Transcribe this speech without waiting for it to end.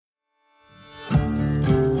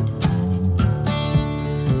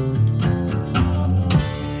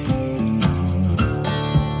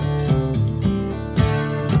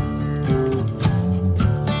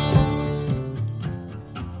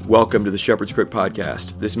Welcome to the Shepherd's Crook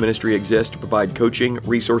Podcast. This ministry exists to provide coaching,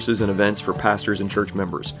 resources, and events for pastors and church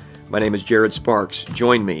members. My name is Jared Sparks.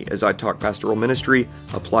 Join me as I talk pastoral ministry,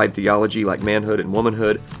 applied theology like manhood and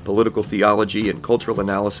womanhood, political theology, and cultural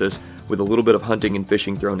analysis with a little bit of hunting and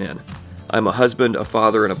fishing thrown in. I'm a husband, a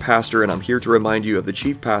father, and a pastor, and I'm here to remind you of the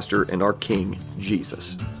chief pastor and our King,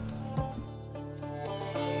 Jesus.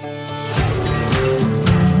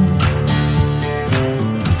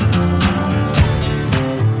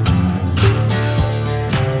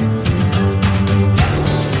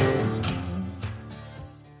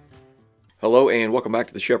 Hello and welcome back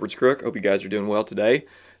to the Shepherd's Crook. Hope you guys are doing well today.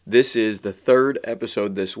 This is the third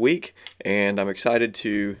episode this week, and I'm excited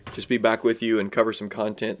to just be back with you and cover some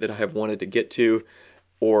content that I have wanted to get to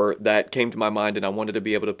or that came to my mind and I wanted to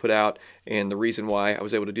be able to put out. And the reason why I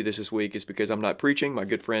was able to do this week is because I'm not preaching. My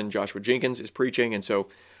good friend Joshua Jenkins is preaching, and so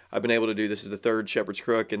I've been able to do this as the third Shepherd's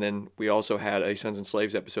Crook, and then we also had a Sons and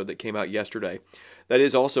Slaves episode that came out yesterday. That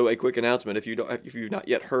is also a quick announcement. If you've not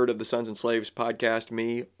yet heard of the Sons and Slaves podcast,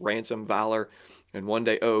 me, Ransom, Valor, and One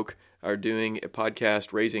Day Oak are doing a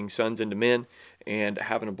podcast raising sons into men and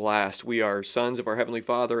having a blast. We are sons of our Heavenly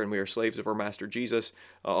Father and we are slaves of our Master Jesus,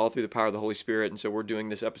 all through the power of the Holy Spirit. And so we're doing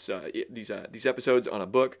these episodes on a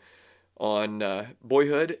book on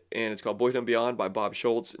boyhood, and it's called Boyhood and Beyond by Bob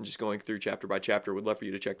Schultz, and just going through chapter by chapter. Would love for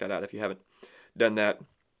you to check that out if you haven't done that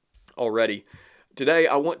already. Today,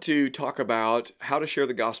 I want to talk about how to share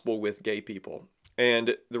the gospel with gay people.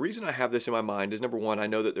 And the reason I have this in my mind is, number one, I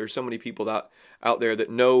know that there's so many people out there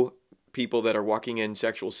that know people that are walking in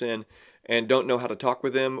sexual sin and don't know how to talk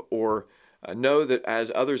with them, or know that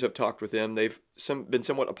as others have talked with them, they've been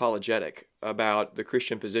somewhat apologetic about the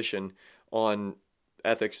Christian position on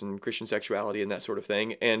ethics and Christian sexuality and that sort of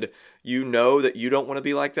thing. And you know that you don't want to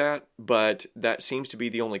be like that, but that seems to be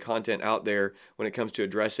the only content out there when it comes to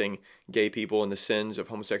addressing gay people and the sins of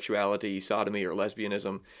homosexuality, sodomy, or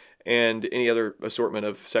lesbianism, and any other assortment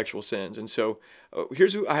of sexual sins. And so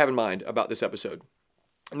here's who I have in mind about this episode.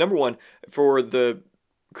 Number one, for the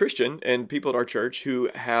Christian and people at our church who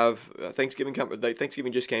have Thanksgiving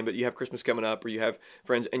just came, but you have Christmas coming up, or you have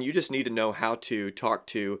friends, and you just need to know how to talk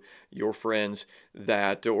to your friends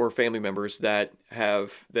or family members that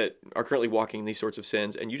are currently walking in these sorts of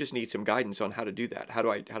sins, and you just need some guidance on how to do that. How do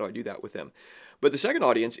I do that with them? But the second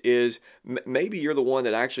audience is maybe you're the one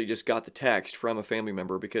that actually just got the text from a family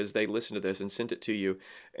member because they listened to this and sent it to you,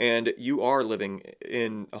 and you are living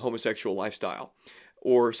in a homosexual lifestyle,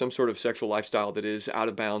 or some sort of sexual lifestyle that is out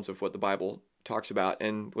of bounds of what the Bible talks about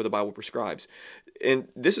and what the Bible prescribes. And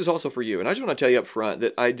this is also for you. And I just want to tell you up front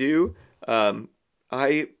that I do, I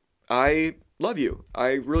love you.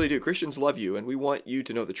 I really do. Christians love you, and we want you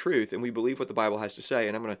to know the truth, and we believe what the Bible has to say.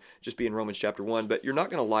 And I'm going to just be in Romans chapter 1, but you're not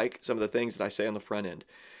going to like some of the things that I say on the front end.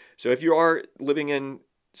 So if you are living in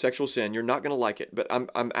sexual sin, you're not going to like it. But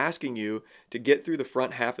I'm asking you to get through the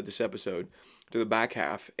front half of this episode to the back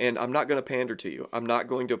half, and I'm not going to pander to you. I'm not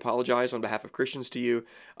going to apologize on behalf of Christians to you.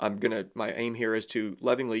 My aim here is to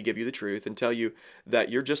lovingly give you the truth and tell you that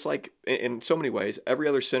you're just like, in so many ways, every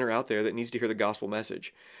other sinner out there that needs to hear the gospel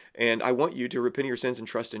message. And I want you to repent of your sins and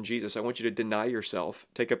trust in Jesus. I want you to deny yourself,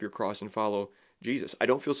 take up your cross, and follow Jesus. I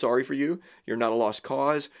don't feel sorry for you. You're not a lost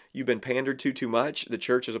cause. You've been pandered to too much. The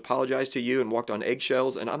church has apologized to you and walked on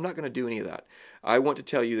eggshells, and I'm not going to do any of that. I want to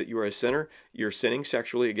tell you that you are a sinner. You're sinning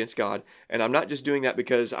sexually against God, and I'm not just doing that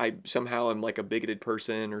because I somehow am like a bigoted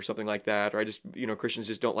person or something like that, or I just, Christians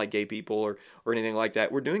just don't like gay people or anything like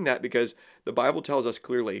that. We're doing that because the Bible tells us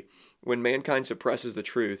clearly when mankind suppresses the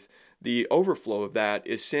truth, the overflow of that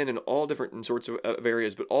is sin in all different sorts of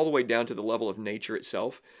areas, but all the way down to the level of nature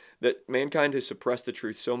itself, that mankind has suppressed the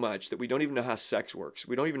truth so much that we don't even know how sex works.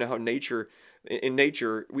 We don't even know how we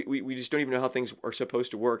just don't even know how things are supposed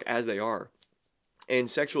to work as they are. And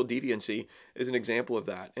sexual deviancy is an example of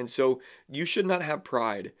that. And so you should not have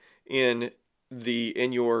pride in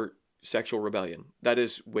your sexual rebellion. That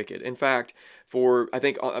is wicked. In fact,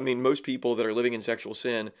 most people that are living in sexual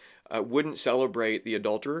sin wouldn't celebrate the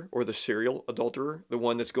adulterer or the serial adulterer, the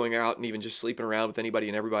one that's going out and even just sleeping around with anybody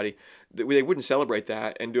and everybody. They wouldn't celebrate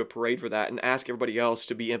that and do a parade for that and ask everybody else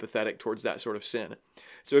to be empathetic towards that sort of sin.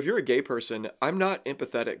 So if you're a gay person, I'm not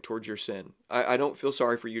empathetic towards your sin. I don't feel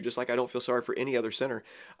sorry for you, just like I don't feel sorry for any other sinner,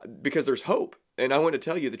 because there's hope. And I want to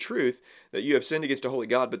tell you the truth that you have sinned against a holy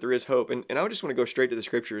God, but there is hope. And I just want to go straight to the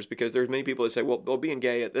scriptures, because there's many people that say, well, being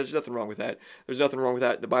gay, there's nothing wrong with that. There's nothing wrong with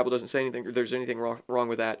that. The Bible doesn't say anything, or there's anything wrong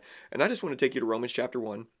with that. And I just want to take you to Romans chapter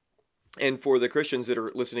 1. And for the Christians that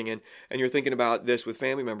are listening in, and you're thinking about this with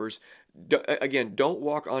family members, don't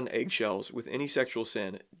walk on eggshells with any sexual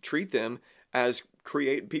sin. Treat them as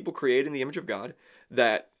people created in the image of God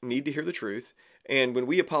that need to hear the truth, And when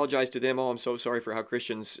we apologize to them, oh, I'm so sorry for how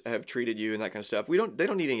Christians have treated you and that kind of stuff. They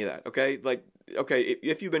don't need any of that. Okay. Like, okay,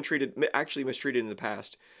 if you've been actually mistreated in the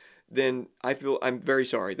past, then I'm very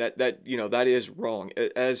sorry that is wrong.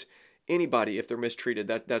 As anybody, if they're mistreated,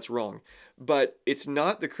 that's wrong. But it's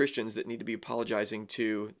not the Christians that need to be apologizing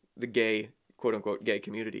to the gay, quote unquote, gay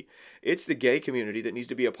community. It's the gay community that needs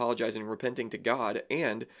to be apologizing and repenting to God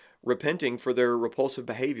and repenting for their repulsive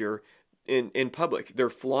behavior in public. They're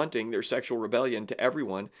flaunting their sexual rebellion to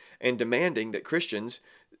everyone and demanding that Christians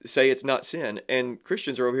say it's not sin. And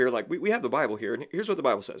Christians are over here like, we have the Bible here, and here's what the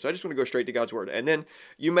Bible says. So I just want to go straight to God's word. And then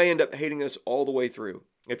you may end up hating this all the way through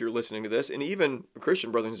if you're listening to this. And even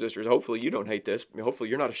Christian brothers and sisters, hopefully you don't hate this. Hopefully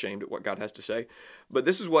you're not ashamed at what God has to say. But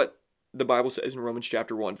this is what the Bible says in Romans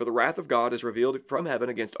chapter 1, "For the wrath of God is revealed from heaven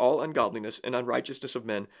against all ungodliness and unrighteousness of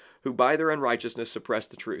men, who by their unrighteousness suppress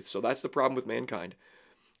the truth." So that's the problem with mankind.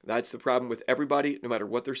 That's the problem with everybody, no matter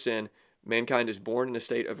what their sin. Mankind is born in a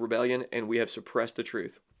state of rebellion, and we have suppressed the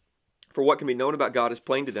truth. For what can be known about God is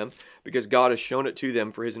plain to them, because God has shown it to them,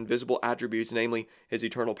 for his invisible attributes, namely his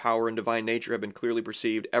eternal power and divine nature, have been clearly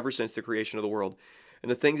perceived ever since the creation of the world. And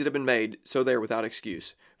the things that have been made, so they are without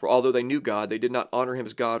excuse. For although they knew God, they did not honor him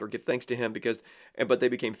as God or give thanks to him, but they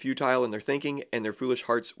became futile in their thinking, and their foolish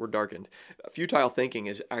hearts were darkened. Futile thinking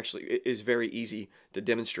is very easy to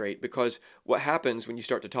demonstrate, because what happens when you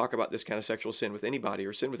start to talk about this kind of sexual sin with anybody,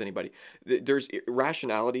 or sin with anybody, there's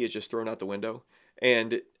rationality is just thrown out the window.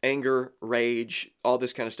 And anger, rage, all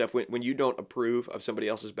this kind of stuff, when you don't approve of somebody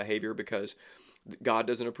else's behavior because God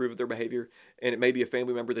doesn't approve of their behavior, and it may be a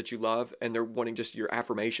family member that you love, and they're wanting just your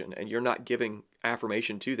affirmation, and you're not giving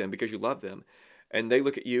affirmation to them because you love them, and they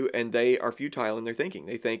look at you and they are futile in their thinking.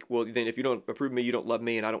 They think, well, then if you don't approve of me, you don't love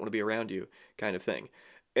me, and I don't want to be around you, kind of thing.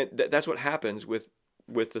 And that's what happens with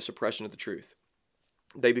the suppression of the truth.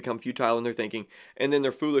 They become futile in their thinking, and then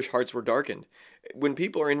their foolish hearts were darkened. When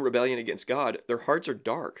people are in rebellion against God, their hearts are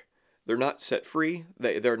dark. They're not set free.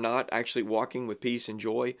 They're not actually walking with peace and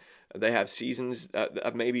joy. They have seasons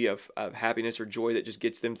of happiness or joy that just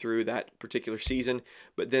gets them through that particular season,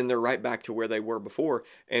 but then they're right back to where they were before.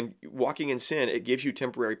 And walking in sin, it gives you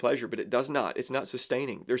temporary pleasure, but it's not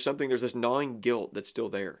sustaining. There's this gnawing guilt that's still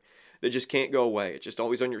there that just can't go away. It's just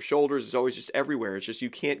always on your shoulders. It's always just everywhere. It's just you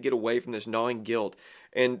can't get away from this gnawing guilt.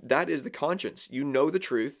 And that is the conscience. You know the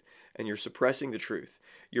truth, and you're suppressing the truth.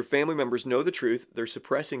 Your family members know the truth. They're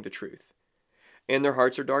suppressing the truth. And their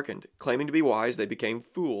hearts are darkened. Claiming to be wise, they became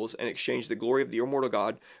fools and exchanged the glory of the immortal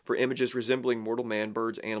God for images resembling mortal man,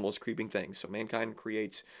 birds, animals, creeping things. So mankind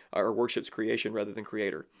creates or worships creation rather than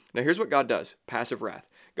creator. Now here's what God does. Passive wrath.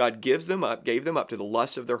 God gave them up to the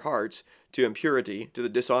lusts of their hearts, to impurity, to the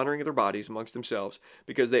dishonoring of their bodies amongst themselves,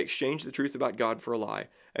 because they exchanged the truth about God for a lie,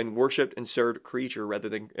 and worshipped and served creature rather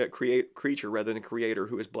than creator,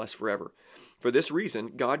 who is blessed forever. For this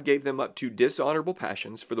reason, God gave them up to dishonorable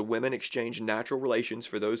passions, for the women exchanged natural relations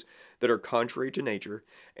for those that are contrary to nature,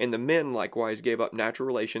 and the men likewise gave up natural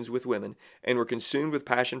relations with women, and were consumed with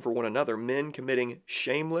passion for one another, men committing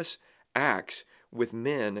shameless acts with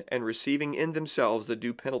men, and receiving in themselves the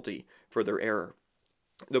due penalty for their error.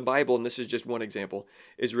 The Bible, and this is just one example,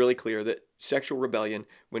 is really clear that sexual rebellion,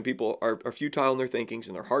 when people are futile in their thinkings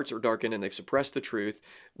and their hearts are darkened and they've suppressed the truth,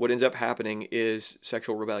 what ends up happening is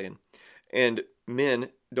sexual rebellion. And men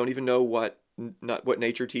don't even know what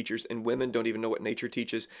nature teaches, and women don't even know what nature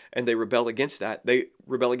teaches, and they rebel against that. They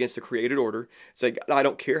rebel against the created order. It's like, I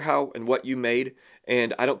don't care how and what you made,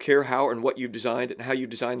 and I don't care how and what you've designed and how you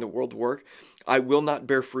designed the world to work. I will not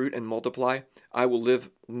bear fruit and multiply. I will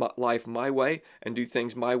live life my way and do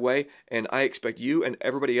things my way, and I expect you and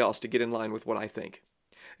everybody else to get in line with what I think.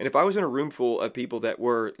 And if I was in a room full of people that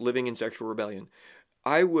were living in sexual rebellion,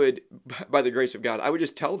 I would, by the grace of God, I would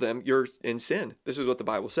just tell them, you're in sin. This is what the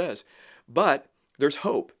Bible says. But there's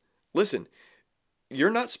hope. Listen, you're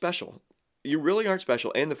not special. You really aren't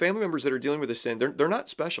special. And the family members that are dealing with this sin, they're not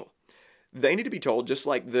special. They need to be told, just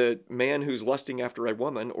like the man who's lusting after a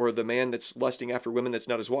woman, or the man that's lusting after women that's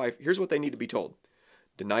not his wife, here's what they need to be told.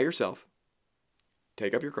 Deny yourself,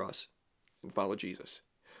 take up your cross, and follow Jesus.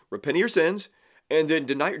 Repent of your sins, and then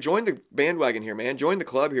join the bandwagon here, man. Join the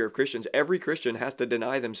club here of Christians. Every Christian has to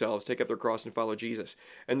deny themselves, take up their cross, and follow Jesus.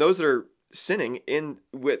 And those that are sinning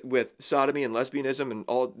with sodomy and lesbianism and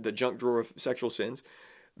all the junk drawer of sexual sins,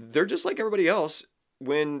 they're just like everybody else.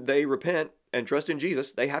 When they repent and trust in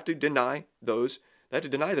Jesus, they have to deny themselves.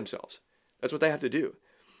 That's what they have to do.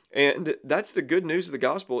 And that's the good news of the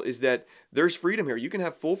gospel, is that there's freedom here. You can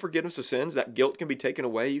have full forgiveness of sins. That guilt can be taken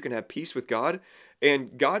away. You can have peace with God.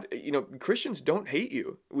 And God, Christians don't hate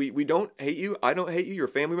you. We don't hate you. I don't hate you. Your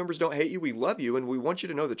family members don't hate you. We love you, and we want you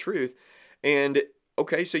to know the truth. And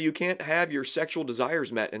Okay, so you can't have your sexual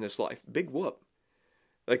desires met in this life. Big whoop.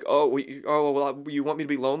 Like, well, you want me to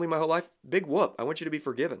be lonely my whole life? Big whoop. I want you to be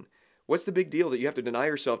forgiven. What's the big deal that you have to deny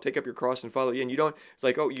yourself, take up your cross, and follow you? And you don't, it's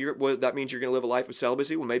like, that means you're going to live a life of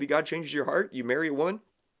celibacy. Well, maybe God changes your heart. You marry a woman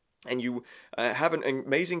and you have an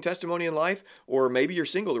amazing testimony in life, or maybe you're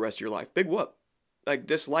single the rest of your life. Big whoop. Like,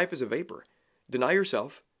 this life is a vapor. Deny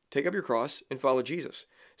yourself, take up your cross, and follow Jesus.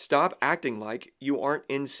 Stop acting like you aren't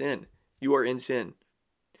in sin. You are in sin.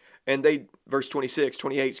 And verse 28,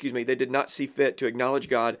 they did not see fit to acknowledge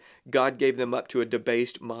God. God gave them up to a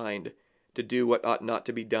debased mind to do what ought not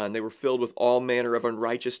to be done. They were filled with all manner of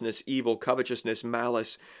unrighteousness, evil, covetousness,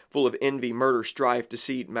 malice, full of envy, murder, strife,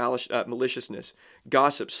 deceit, maliciousness,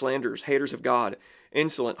 gossip, slanders, haters of God,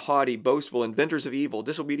 insolent, haughty, boastful, inventors of evil,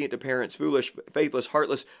 disobedient to parents, foolish, faithless,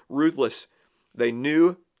 heartless, ruthless.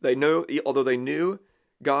 Although they knew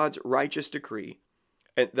God's righteous decree,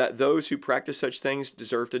 and that those who practice such things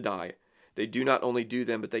deserve to die, they do not only do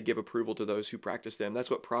them, but they give approval to those who practice them.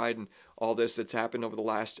 That's what pride and all this that's happened over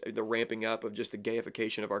the ramping up of just the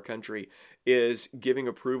gayification of our country is, giving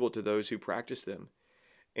approval to those who practice them.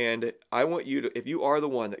 And I want you to, if you are the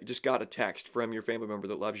one that just got a text from your family member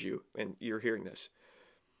that loves you, and you're hearing this,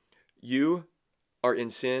 you are in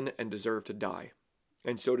sin and deserve to die.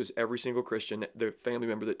 And so does every single Christian, the family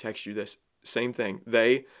member that texts you this, same thing.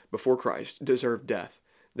 They, before Christ, deserve death.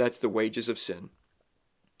 That's the wages of sin.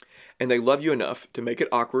 And they love you enough to make it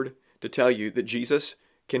awkward to tell you that Jesus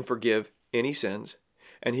can forgive any sins,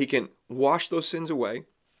 and he can wash those sins away.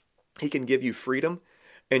 He can give you freedom,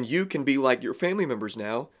 and you can be like your family members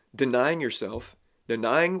now, denying yourself,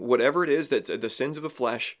 denying whatever it is that's the sins of the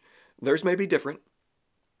flesh. Theirs may be different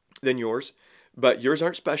than yours, but yours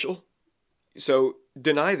aren't special. So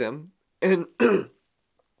deny them and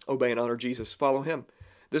obey and honor Jesus. Follow him.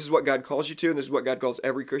 This is what God calls you to, and this is what God calls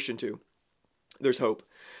every Christian to. There's hope.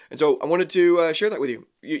 And so I wanted to share that with you.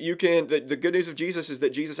 You can. The good news of Jesus is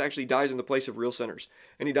that Jesus actually dies in the place of real sinners,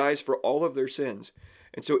 and he dies for all of their sins.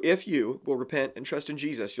 And so if you will repent and trust in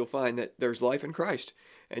Jesus, you'll find that there's life in Christ,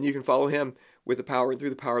 and you can follow him with the power and through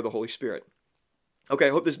the power of the Holy Spirit. Okay,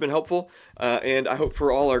 I hope this has been helpful, and I hope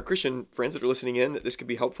for all our Christian friends that are listening in that this could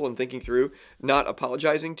be helpful in thinking through, not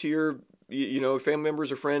apologizing to your family members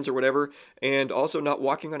or friends or whatever, and also not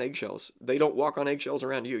walking on eggshells. They don't walk on eggshells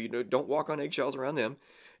around you. Don't walk on eggshells around them.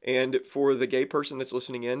 And for the gay person that's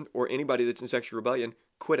listening in, or anybody that's in sexual rebellion,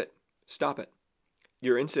 quit it. Stop it.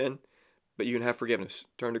 You're in sin, but you can have forgiveness.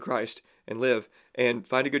 Turn to Christ and live, and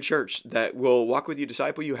find a good church that will walk with you,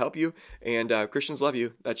 disciple you, help you, and Christians love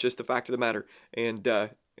you. That's just the fact of the matter, and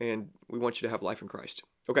we want you to have life in Christ.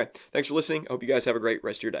 Okay, thanks for listening. I hope you guys have a great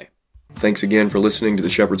rest of your day. Thanks again for listening to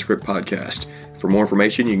the Shepherd's Crook podcast. For more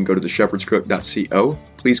information, you can go to theshepherdscrook.co.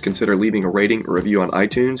 Please consider leaving a rating or review on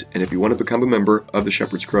iTunes, and if you want to become a member of the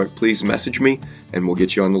Shepherd's Crook, please message me and we'll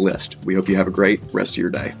get you on the list. We hope you have a great rest of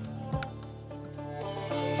your day.